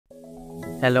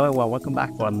Hello everyone, welcome back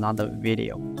for another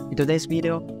video. In today's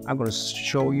video, I'm going to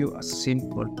show you a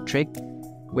simple trick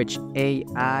which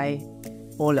AI,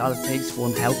 all the other things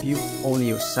won't help you, only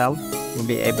yourself will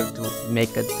be able to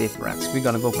make a difference. We're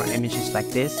going to go for images like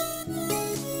this,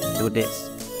 do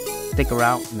this. Stick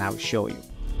around and I'll show you.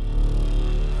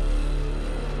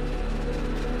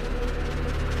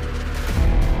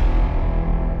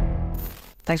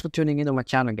 Thanks for tuning into my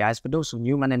channel, guys. For those who are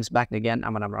new, my name is back again.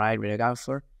 I'm an Ryan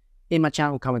videographer. In my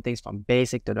channel, we cover things from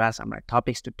basic to advanced. I'm like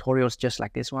topics, tutorials just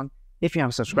like this one. If you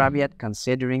haven't subscribed yet,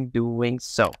 considering doing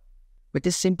so. With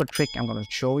this simple trick I'm going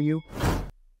to show you,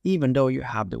 even though you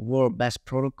have the world's best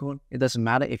protocol, it doesn't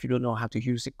matter if you don't know how to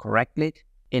use it correctly.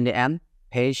 In the end,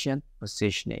 patient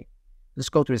positioning. Let's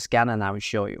go to the scanner and I will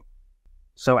show you.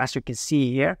 So as you can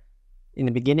see here, in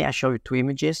the beginning, I show you two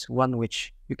images. One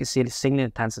which you can see the signal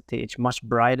intensity is much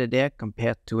brighter there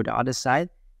compared to the other side.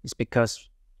 It's because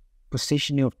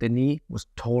positioning of the knee was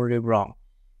totally wrong.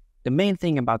 The main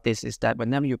thing about this is that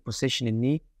whenever you position the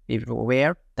knee, be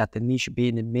aware that the knee should be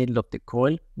in the middle of the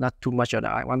coil, not too much on the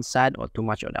one side or too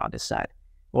much on the other side.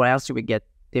 Or else you will get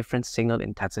different signal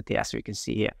intensity as you can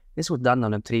see here. This was done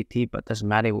on a 3T, but doesn't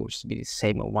matter, it will be the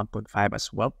same on 1.5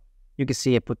 as well. You can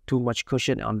see I put too much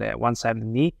cushion on the one side of the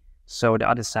knee, so the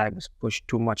other side was pushed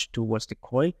too much towards the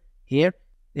coil. Here,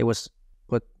 it was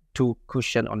put too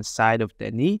cushion on the side of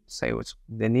the knee, so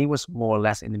the knee was more or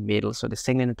less in the middle, so the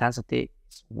signal intensity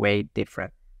is way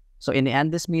different. So in the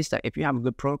end, this means that if you have a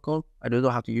good protocol, I don't know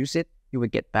how to use it, you will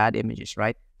get bad images,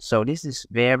 right? So this is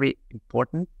very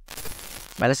important.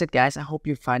 But that's it, guys. I hope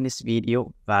you find this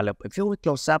video valuable. If you will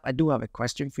close up, I do have a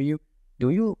question for you. Do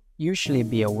you usually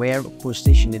be aware of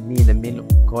positioning the knee in the middle of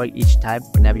the coil each time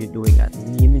whenever you're doing a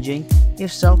knee imaging?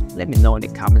 If so, let me know in the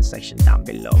comment section down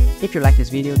below. If you like this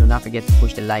video, do not forget to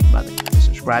push the like button,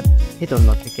 subscribe, hit the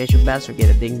notification bell so you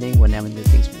get a ding ding whenever new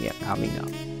things we are coming up.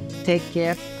 Take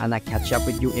care and I'll catch up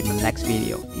with you in my next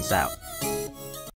video. Peace out.